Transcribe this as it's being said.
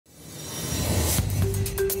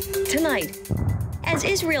Tonight, as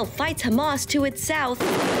Israel fights Hamas to its south,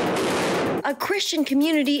 a Christian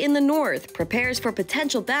community in the north prepares for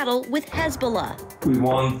potential battle with Hezbollah. We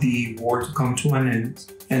want the war to come to an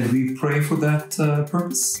end, and we pray for that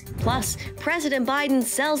purpose. Plus, President Biden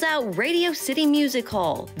sells out Radio City Music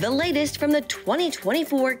Hall, the latest from the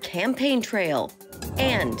 2024 campaign trail.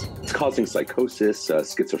 And it's causing psychosis,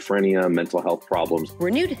 schizophrenia, mental health problems.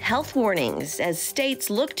 Renewed health warnings as states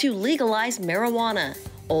look to legalize marijuana.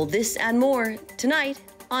 All this and more tonight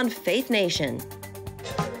on Faith Nation.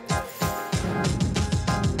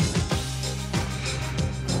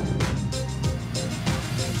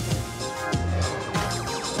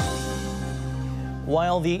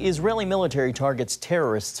 While the Israeli military targets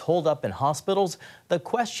terrorists holed up in hospitals, the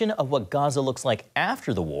question of what Gaza looks like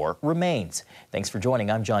after the war remains. Thanks for joining.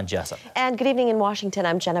 I'm John Jessup. And good evening in Washington.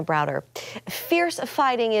 I'm Jenna Browder. Fierce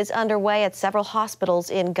fighting is underway at several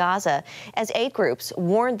hospitals in Gaza as aid groups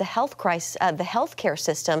warn the healthcare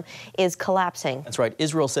system is collapsing. That's right.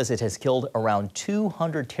 Israel says it has killed around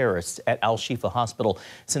 200 terrorists at Al-Shifa Hospital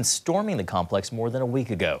since storming the complex more than a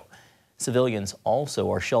week ago. Civilians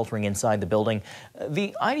also are sheltering inside the building.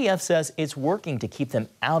 The IDF says it's working to keep them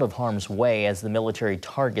out of harm's way as the military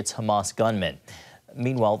targets Hamas gunmen.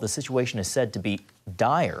 Meanwhile, the situation is said to be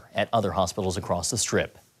dire at other hospitals across the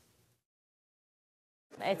Strip.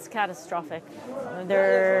 It's catastrophic.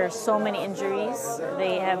 There are so many injuries.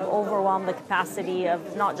 They have overwhelmed the capacity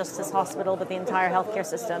of not just this hospital, but the entire healthcare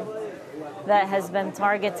system that has been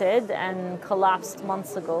targeted and collapsed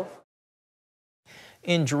months ago.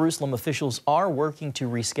 In Jerusalem, officials are working to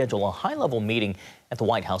reschedule a high-level meeting at the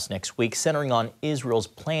White House next week, centering on Israel's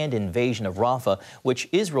planned invasion of Rafah, which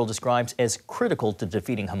Israel describes as critical to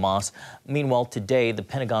defeating Hamas. Meanwhile, today, the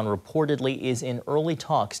Pentagon reportedly is in early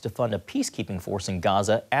talks to fund a peacekeeping force in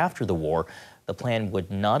Gaza after the war. The plan would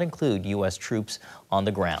not include U.S. troops on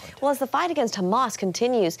the ground. Well, as the fight against Hamas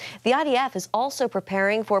continues, the IDF is also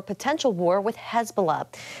preparing for a potential war with Hezbollah.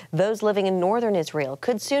 Those living in northern Israel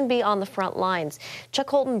could soon be on the front lines. Chuck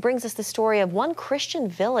Holton brings us the story of one Christian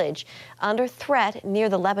village under threat near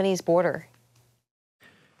the Lebanese border.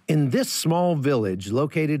 In this small village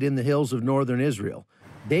located in the hills of northern Israel,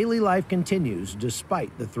 daily life continues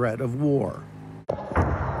despite the threat of war.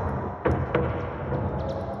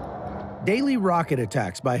 Daily rocket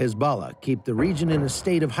attacks by Hezbollah keep the region in a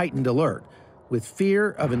state of heightened alert, with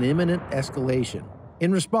fear of an imminent escalation.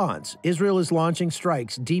 In response, Israel is launching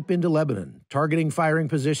strikes deep into Lebanon, targeting firing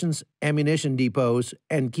positions, ammunition depots,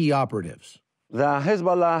 and key operatives. The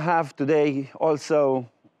Hezbollah have today also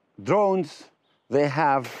drones. They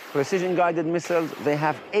have precision-guided missiles. They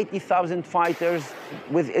have 80,000 fighters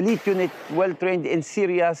with elite unit, well-trained in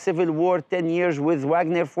Syria, civil war, 10 years with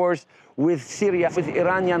Wagner force, with Syria, with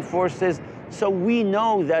Iranian forces. So we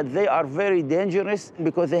know that they are very dangerous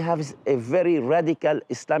because they have a very radical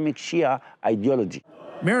Islamic Shia ideology.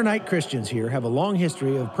 Maronite Christians here have a long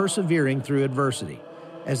history of persevering through adversity.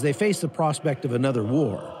 As they face the prospect of another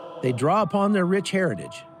war, they draw upon their rich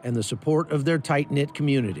heritage and the support of their tight-knit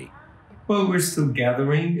community. Well, we're still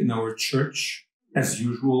gathering in our church as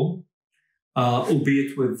usual,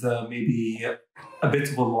 albeit with maybe a bit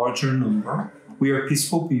of a larger number. We are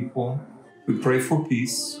peaceful people. We pray for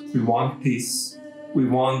peace. We want peace. We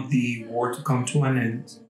want the war to come to an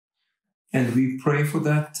end. And we pray for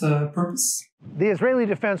that purpose. The Israeli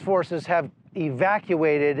Defense Forces have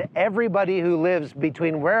evacuated everybody who lives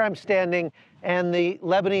between where I'm standing and the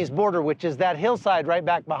Lebanese border, which is that hillside right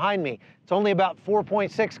back behind me. It's only about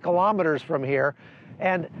 4.6 kilometers from here.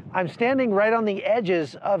 And I'm standing right on the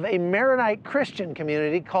edges of a Maronite Christian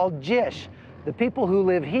community called Jish. The people who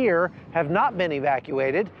live here have not been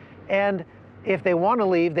evacuated, and if they want to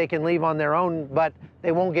leave, they can leave on their own, but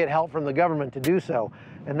they won't get help from the government to do so.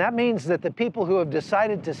 And that means that the people who have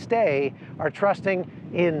decided to stay are trusting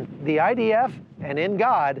in the IDF and in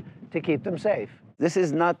God to keep them safe. This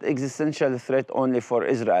is not existential threat only for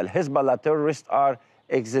Israel. Hezbollah terrorists are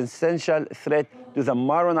existential threat to the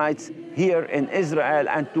Maronites here in Israel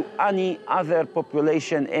and to any other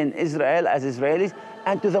population in Israel as Israelis,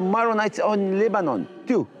 and to the Maronites in Lebanon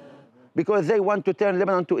too, because they want to turn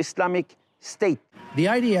Lebanon to Islamic State. The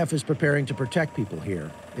IDF is preparing to protect people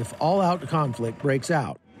here if all-out conflict breaks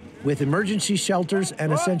out. With emergency shelters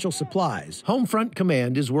and essential supplies, Homefront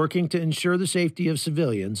Command is working to ensure the safety of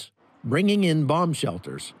civilians, bringing in bomb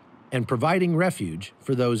shelters, and providing refuge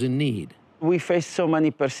for those in need. We faced so many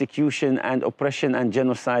persecution and oppression and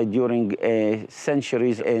genocide during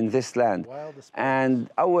centuries in this land. And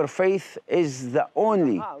our faith is the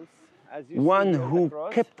only one who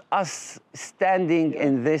kept us standing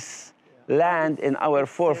in this land, in our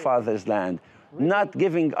forefathers' land. not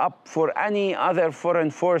giving up for any other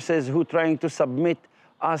foreign forces who trying to submit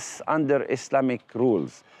us under Islamic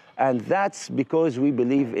rules. And that's because we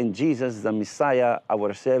believe in Jesus, the Messiah,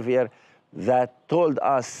 our Savior, that told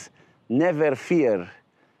us, never fear,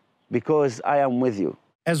 because I am with you.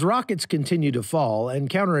 As rockets continue to fall and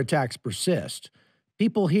counterattacks persist,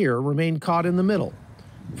 people here remain caught in the middle.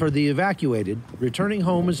 For the evacuated, returning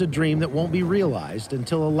home is a dream that won't be realized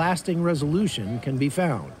until a lasting resolution can be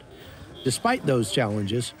found. Despite those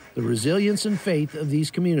challenges, the resilience and faith of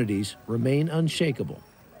these communities remain unshakable.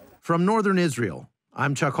 From northern Israel,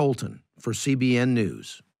 I'm Chuck Holton for CBN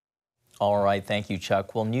News. All right, thank you,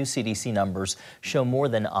 Chuck. Well, new CDC numbers show more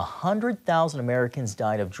than 100,000 Americans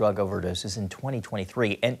died of drug overdoses in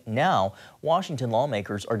 2023. And now, Washington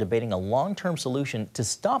lawmakers are debating a long-term solution to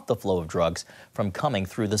stop the flow of drugs from coming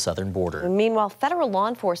through the southern border. Meanwhile, federal law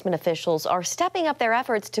enforcement officials are stepping up their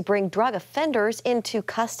efforts to bring drug offenders into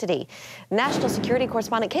custody. National security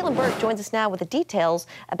correspondent Caitlin Burke joins us now with the details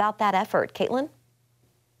about that effort. Caitlin?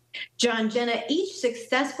 John, Jenna, each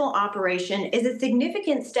successful operation is a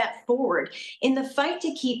significant step forward in the fight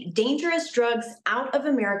to keep dangerous drugs out of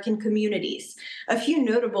American communities. A few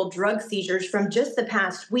notable drug seizures from just the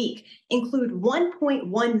past week include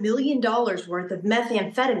 $1.1 million worth of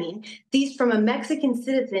methamphetamine seized from a Mexican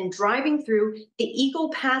citizen driving through the Eagle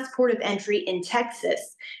Pass port of entry in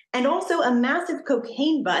Texas, and also a massive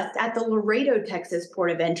cocaine bust at the Laredo, Texas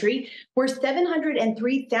port of entry, where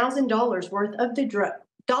 $703,000 worth of the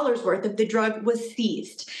drug was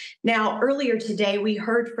seized. Now, earlier today, we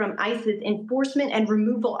heard from ICE's Enforcement and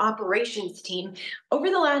Removal Operations team. Over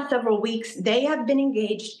the last several weeks, they have been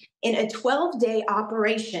engaged in a 12-day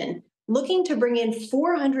operation looking to bring in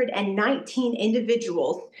 419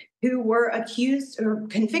 individuals who were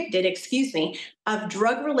convicted, of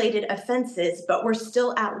drug-related offenses, but were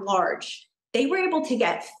still at large. They were able to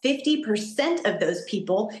get 50% of those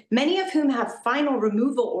people, many of whom have final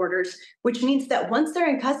removal orders, which means that once they're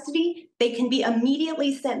in custody, they can be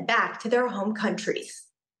immediately sent back to their home countries.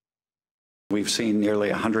 We've seen nearly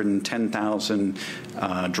 110,000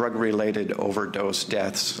 drug-related overdose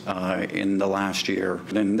deaths in the last year.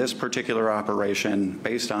 In this particular operation,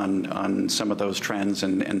 based on some of those trends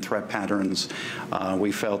and threat patterns,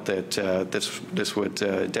 we felt that this would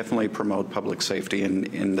definitely promote public safety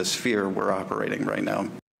in the sphere we're operating right now.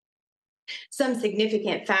 Some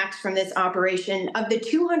significant facts from this operation: of the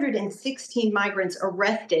 216 migrants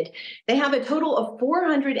arrested, they have a total of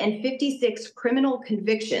 456 criminal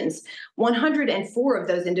convictions. 104 of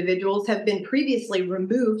those individuals have been previously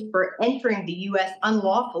removed for entering the U.S.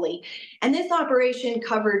 unlawfully. And this operation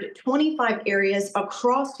covered 25 areas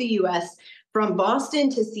across the U.S., from Boston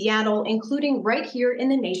to Seattle, including right here in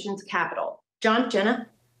the nation's capital. John, Jenna?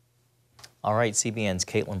 All right, CBN's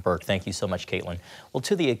Caitlin Burke. Thank you so much, Caitlin. Well,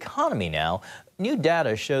 to the economy now. New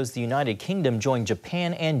data shows the United Kingdom joined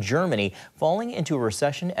Japan and Germany, falling into a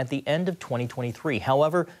recession at the end of 2023.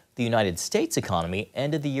 However, the United States economy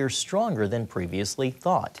ended the year stronger than previously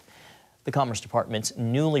thought. The Commerce Department's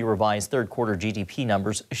newly revised third-quarter GDP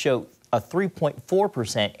numbers show a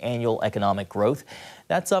 3.4% annual economic growth.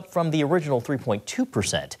 That's up from the original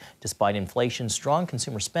 3.2%. Despite inflation, strong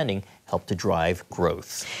consumer spending helped to drive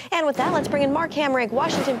growth. And with that, let's bring in Mark Hamrick,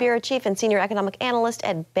 Washington Bureau Chief and Senior Economic Analyst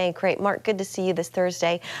at Bankrate. Mark, good to see you this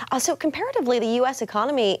Thursday. So comparatively, the U.S.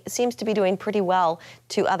 economy seems to be doing pretty well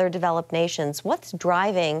to other developed nations. What's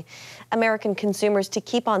driving American consumers to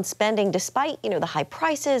keep on spending despite, the high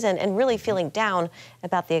prices and really feeling down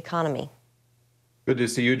about the economy? Good to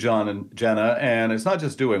see you, John and Jenna. And it's not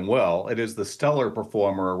just doing well, it is the stellar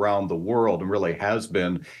performer around the world and really has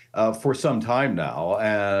been for some time now.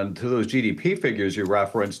 And to those GDP figures you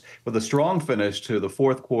referenced, with a strong finish to the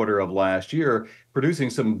fourth quarter of last year,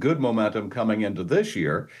 producing some good momentum coming into this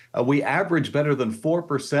year, we averaged better than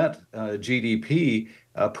 4% GDP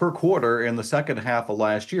per quarter in the second half of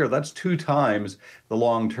last year. That's 2 times the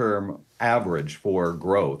long-term average for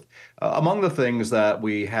growth. Among the things that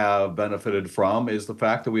we have benefited from is the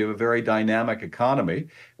fact that we have a very dynamic economy.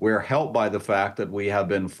 We're helped by the fact that we have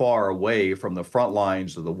been far away from the front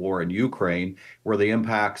lines of the war in Ukraine, where the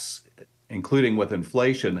impacts, including with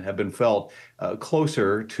inflation, have been felt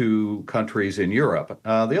closer to countries in Europe.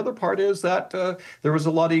 The other part is that there was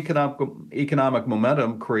a lot of economic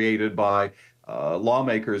momentum created by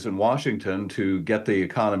lawmakers in Washington to get the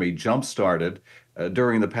economy jump-started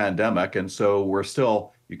during the pandemic. And so we're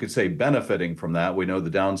still, you could say, benefiting from that. We know the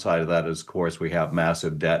downside of that is, of course, we have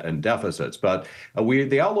massive debt and deficits. But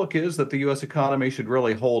the outlook is that the U.S. economy should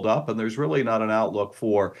really hold up, and there's really not an outlook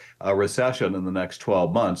for a recession in the next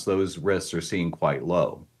 12 months. Those risks are seen quite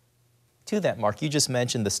low. To that, Mark, you just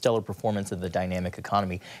mentioned the stellar performance of the dynamic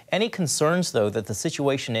economy. Any concerns, though, that the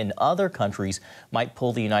situation in other countries might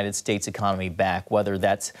pull the United States economy back, whether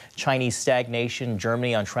that's Chinese stagnation,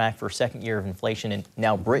 Germany on track for a second year of inflation, and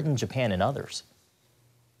now Britain, Japan, and others?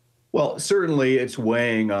 Well, certainly it's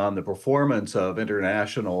weighing on the performance of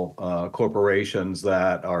international corporations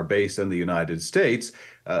that are based in the United States.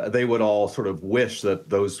 They would all sort of wish that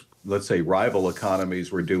those, let's say, rival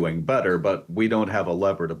economies were doing better, but we don't have a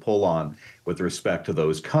lever to pull on with respect to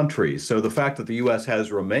those countries. So the fact that the U.S.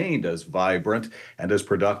 has remained as vibrant and as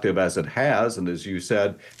productive as it has, and as you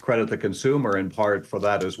said, credit the consumer in part for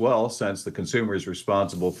that as well, since the consumer is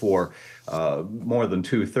responsible for more than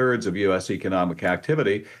 2/3 of U.S. economic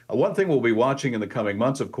activity. One thing we'll be watching in the coming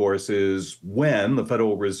months, of course, is when the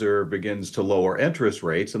Federal Reserve begins to lower interest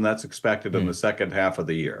rates, and that's expected in the second half of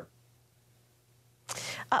the year.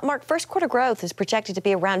 Mark, first quarter growth is projected to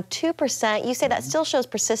be around 2%. You say that still shows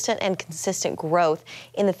persistent and consistent growth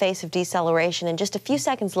in the face of deceleration. In just a few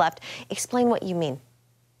seconds left, explain what you mean.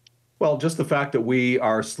 Well, just the fact that we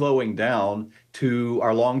are slowing down to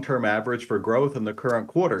our long-term average for growth in the current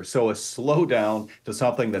quarter. So a slowdown to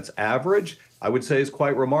something that's average, I would say, is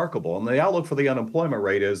quite remarkable. And the outlook for the unemployment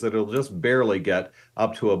rate is that it'll just barely get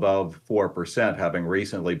up to above 4%, having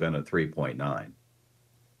recently been at 3.9.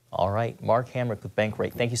 All right, Mark Hamrick with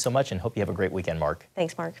Bankrate. Thank you so much, and hope you have a great weekend, Mark.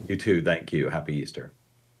 Thanks, Mark. You too. Thank you. Happy Easter.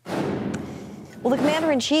 Well, the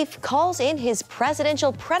commander-in-chief calls in his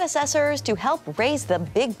presidential predecessors to help raise the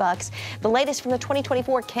big bucks. The latest from the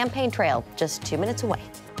 2024 campaign trail, just 2 minutes away.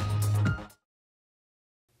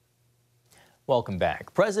 Welcome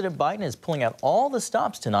back. President Biden is pulling out all the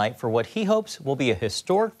stops tonight for what he hopes will be a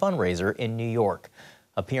historic fundraiser in New York.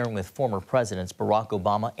 Appearing with former presidents Barack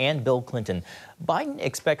Obama and Bill Clinton, Biden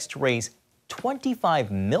expects to raise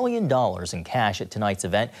 $25 million in cash at tonight's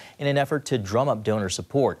event in an effort to drum up donor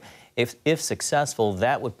support. If successful,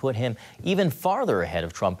 that would put him even farther ahead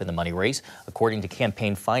of Trump in the money race. According to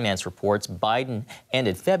campaign finance reports, Biden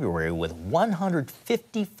ended February with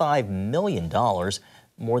 $155 million,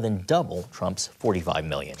 more than double Trump's $45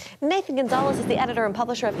 million. Nathan Gonzalez is the editor and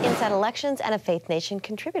publisher of Inside Elections and a Faith Nation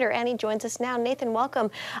contributor, and he joins us now. Nathan,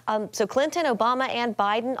 welcome. So Clinton, Obama, and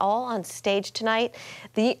Biden all on stage tonight.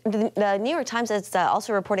 The New York Times is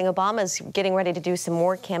also reporting Obama's getting ready to do some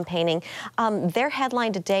more campaigning. Their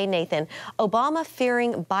headline today, Nathan, Obama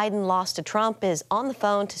fearing Biden lost to Trump is on the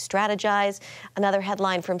phone to strategize. Another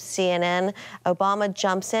headline from CNN, Obama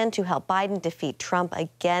jumps in to help Biden defeat Trump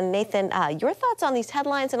again. Nathan, your thoughts on these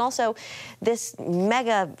headlines and also this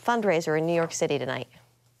mega fundraiser in New York City tonight?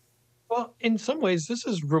 Well, in some ways, this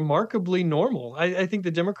is remarkably normal. I think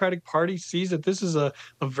the Democratic Party sees that this is a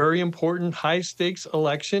very important, high-stakes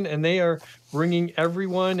election, and they are bringing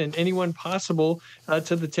everyone and anyone possible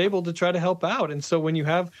to the table to try to help out. And so when you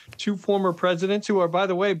have two former presidents who are, by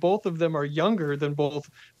the way, both of them are younger than both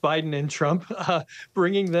Biden and Trump,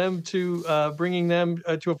 bringing them to a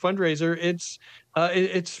fundraiser,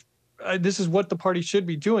 this is what the party should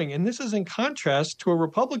be doing. And this is in contrast to a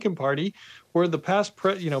Republican Party where the past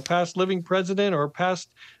living president or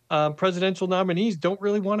past presidential nominees don't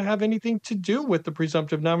really want to have anything to do with the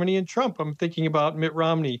presumptive nominee in Trump. I'm thinking about Mitt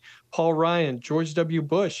Romney, Paul Ryan, George W.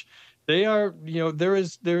 Bush. They are, there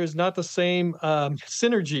is not the same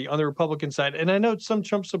synergy on the Republican side. And I know some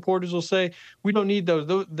Trump supporters will say, we don't need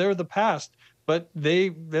those. They're the past. But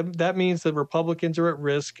that means that Republicans are at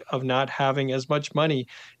risk of not having as much money.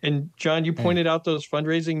 And John, you pointed out those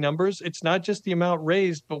fundraising numbers. It's not just the amount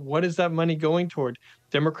raised, but what is that money going toward?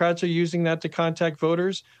 Democrats are using that to contact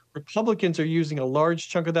voters. Republicans are using a large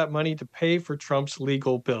chunk of that money to pay for Trump's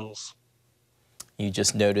legal bills. You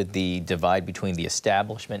just noted the divide between the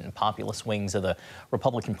establishment and populist wings of the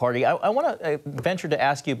Republican Party. I want to venture to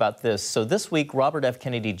ask you about this. So this week, Robert F.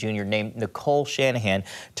 Kennedy Jr. named Nicole Shanahan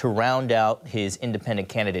to round out his independent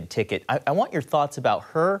candidate ticket. I want your thoughts about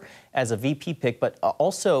her as a VP pick, but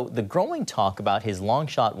also the growing talk about his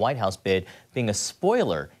long-shot White House bid being a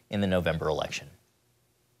spoiler in the November election.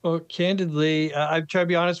 Well, candidly, I try to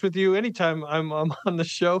be honest with you. Anytime I'm on the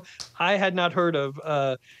show, I had not heard of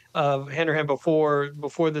Hanahan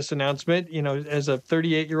before this announcement. As a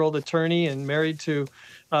 38-year-old attorney and married to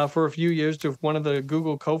for a few years to one of the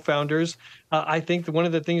Google co-founders, I think that one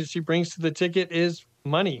of the things she brings to the ticket is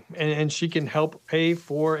money, and she can help pay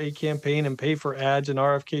for a campaign and pay for ads, and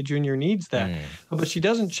RFK Jr. needs that. But she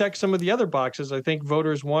doesn't check some of the other boxes. I think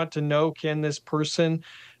voters want to know, can this person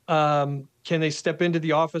can they step into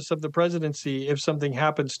the office of the presidency if something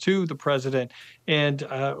happens to the president? And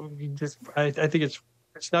I think it's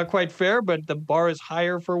it's not quite fair, but the bar is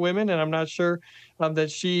higher for women, and I'm not sure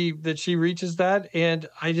that she reaches that. And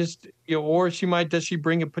I just, or does she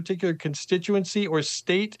bring a particular constituency or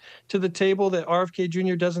state to the table that RFK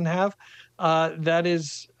Jr. doesn't have? That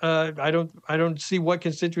is, I don't see what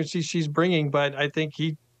constituency she's bringing, but I think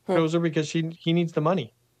he chose her because he needs the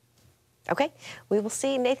money. Okay, we will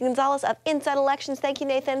see. Nathan Gonzalez of Inside Elections. Thank you,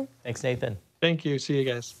 Nathan. Thanks, Nathan. Thank you. See you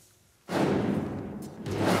guys.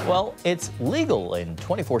 Well, it's legal in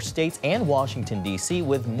 24 states and Washington, D.C.,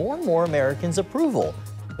 with more and more Americans' approval.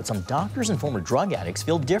 But some doctors and former drug addicts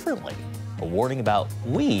feel differently. A warning about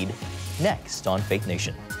weed next on Faith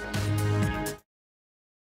Nation.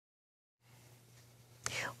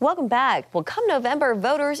 Welcome back. Well, come November,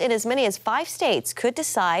 voters in as many as 5 states could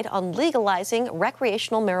decide on legalizing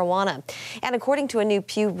recreational marijuana. And according to a new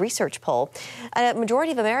Pew Research poll, a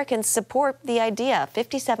majority of Americans support the idea.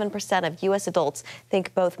 57% of U.S. adults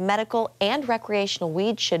think both medical and recreational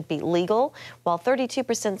weed should be legal, while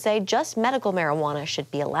 32% say just medical marijuana should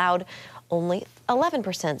be allowed. Only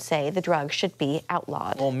 11% say the drug should be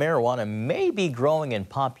outlawed. Well, marijuana may be growing in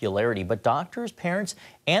popularity, but doctors, parents,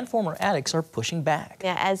 and former addicts are pushing back.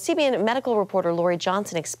 Yeah, as CBN medical reporter Lori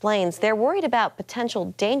Johnson explains, they're worried about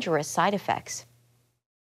potential dangerous side effects.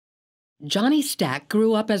 Johnny Stack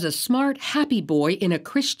grew up as a smart, happy boy in a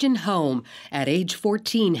Christian home. At age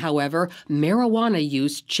 14, however, marijuana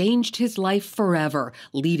use changed his life forever,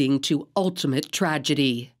 leading to ultimate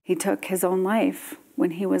tragedy. He took his own life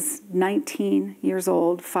when he was 19 years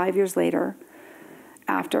old, 5 years later,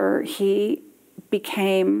 after he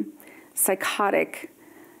became psychotic,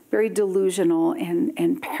 very delusional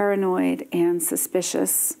and paranoid and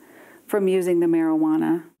suspicious from using the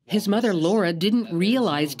marijuana. His mother, Laura, didn't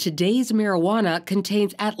realize today's marijuana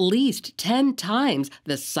contains at least 10 times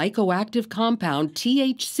the psychoactive compound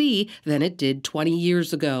THC than it did 20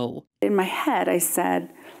 years ago. In my head, I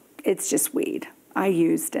said, it's just weed. I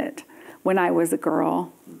used it when I was a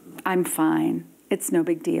girl. I'm fine. It's no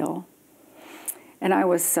big deal. And I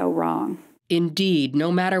was so wrong. Indeed,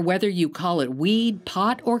 no matter whether you call it weed,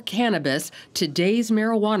 pot, or cannabis, today's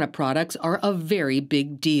marijuana products are a very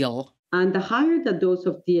big deal. And the higher the dose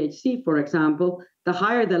of THC, for example, the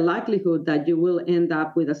higher the likelihood that you will end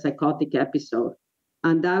up with a psychotic episode.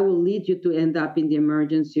 And that will lead you to end up in the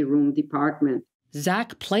emergency room department.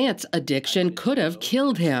 Zach Plant's addiction could have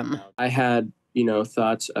killed him. I had,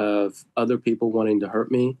 thoughts of other people wanting to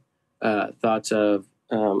hurt me, thoughts of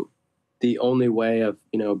the only way of,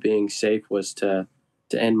 being safe was to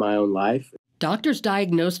end my own life. Doctors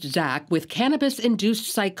diagnosed Zach with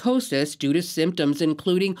cannabis-induced psychosis due to symptoms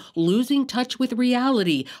including losing touch with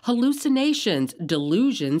reality, hallucinations,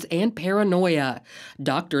 delusions, and paranoia.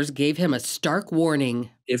 Doctors gave him a stark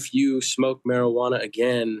warning. If you smoke marijuana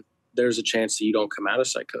again, there's a chance that you don't come out of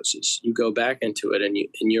psychosis. You go back into it,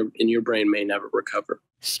 and your brain may never recover.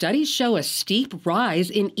 Studies show a steep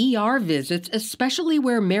rise in ER visits, especially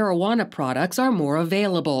where marijuana products are more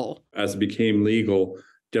available. As it became legal,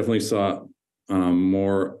 definitely saw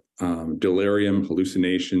more delirium,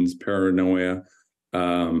 hallucinations, paranoia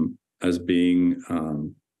as being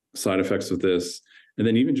side effects of this, and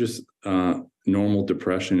then even just normal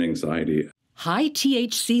depression, anxiety. High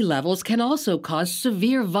THC levels can also cause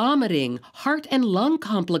severe vomiting, heart and lung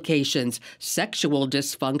complications, sexual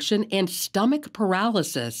dysfunction, and stomach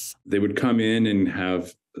paralysis. They would come in and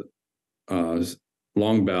have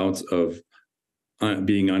long bouts of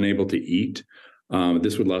being unable to eat.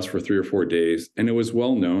 This would last for 3 or 4 days, and it was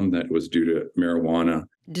well known that it was due to marijuana.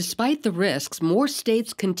 Despite the risks, more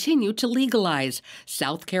states continue to legalize.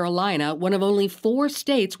 South Carolina, one of only 4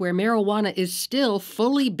 states where marijuana is still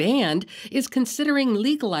fully banned, is considering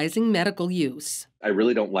legalizing medical use. I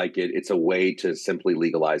really don't like it. It's a way to simply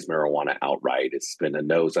legalize marijuana outright. It's been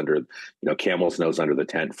a camel's nose under the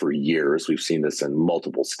tent for years. We've seen this in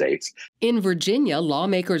multiple states. In Virginia,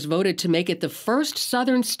 lawmakers voted to make it the first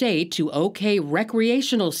southern state to okay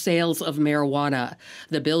recreational sales of marijuana.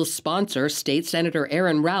 The bill's sponsor, State Senator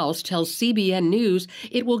Aaron Rouse, tells CBN News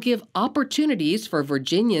it will give opportunities for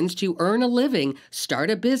Virginians to earn a living,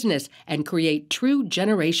 start a business, and create true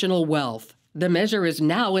generational wealth. The measure is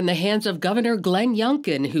now in the hands of Governor Glenn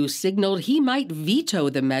Youngkin, who signaled he might veto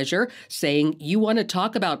the measure, saying, "You want to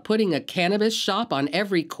talk about putting a cannabis shop on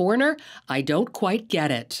every corner? I don't quite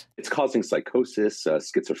get it." It's causing psychosis,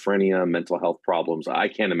 schizophrenia, mental health problems. I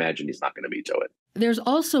can't imagine he's not going to veto it. There's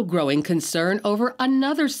also growing concern over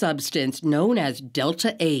another substance known as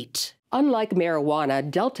Delta-8. Unlike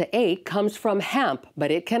marijuana, Delta-8 comes from hemp,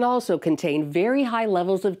 but it can also contain very high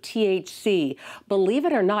levels of THC. Believe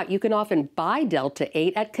it or not, you can often buy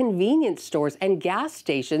Delta-8 at convenience stores and gas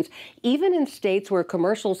stations, even in states where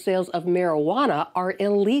commercial sales of marijuana are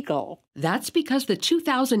illegal. That's because the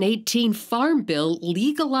 2018 Farm Bill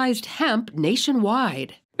legalized hemp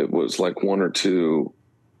nationwide. It was like 1 or 2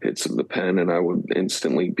 hits of the pen and I would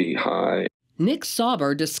instantly be high. Nick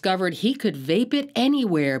Sauber discovered he could vape it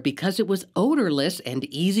anywhere because it was odorless and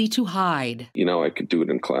easy to hide. You know, I could do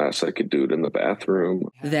it in class, I could do it in the bathroom.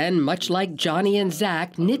 Then, much like Johnny and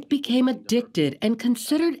Zach, Nick became addicted and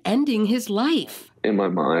considered ending his life. In my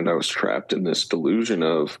mind, I was trapped in this delusion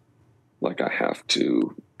of, like, I have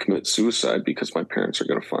to commit suicide because my parents are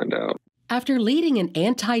going to find out. After leading an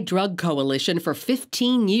anti-drug coalition for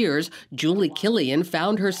 15 years, Julie Killian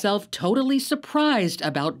found herself totally surprised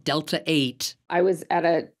about Delta-8. I was at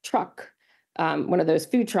a truck, one of those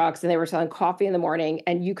food trucks, and they were selling coffee in the morning,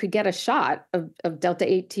 and you could get a shot of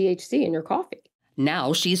Delta-8 THC in your coffee.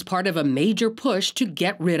 Now she's part of a major push to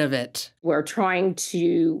get rid of it. We're trying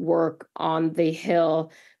to work on the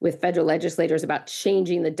Hill with federal legislators about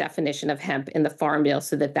changing the definition of hemp in the Farm Bill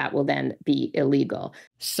so that that will then be illegal.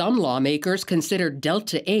 Some lawmakers consider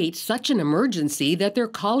Delta-8 such an emergency that they're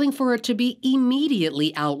calling for it to be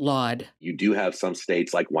immediately outlawed. You do have some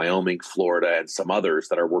states like Wyoming, Florida, and some others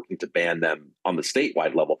that are working to ban them on the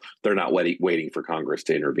statewide level. They're not waiting for Congress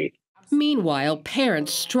to intervene. Meanwhile,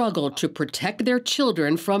 parents struggle to protect their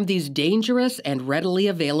children from these dangerous and readily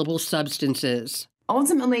available substances.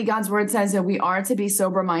 Ultimately, God's word says that we are to be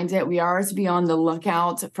sober-minded. We are to be on the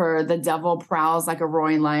lookout for the devil prowls like a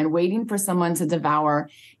roaring lion, waiting for someone to devour.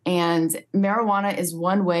 And marijuana is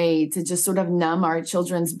one way to just sort of numb our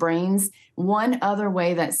children's brains. One other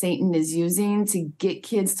way that Satan is using to get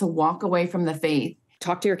kids to walk away from the faith.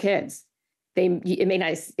 Talk to your kids. It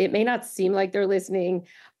may not seem like they're listening,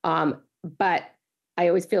 but I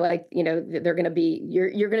always feel like, you know, they're going to be,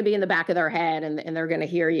 you're going to be in the back of their head and they're going to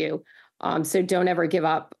hear you. So don't ever give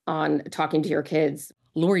up on talking to your kids.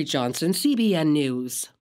 Lori Johnson, CBN News.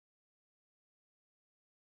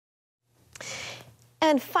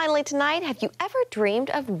 And finally tonight, have you ever dreamed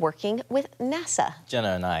of working with NASA? Jenna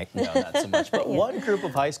and I, no, not so much. But one group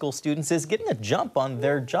of high school students is getting a jump on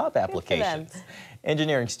their job applications.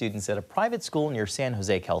 Engineering students at a private school near San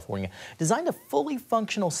Jose, California, designed a fully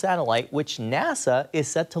functional satellite which NASA is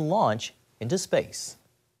set to launch into space.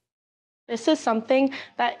 This is something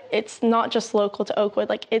that it's not just local to Oakwood,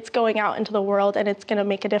 like it's going out into the world and it's going to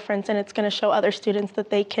make a difference and it's going to show other students that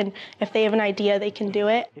they can, if they have an idea, they can do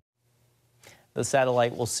it. The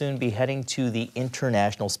satellite will soon be heading to the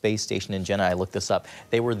International Space Station. And Jenna, I looked this up.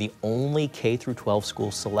 They were the only K-12 school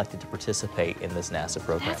selected to participate in this NASA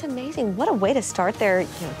program. That's amazing. What a way to start their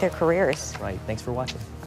careers. Right. Thanks for watching.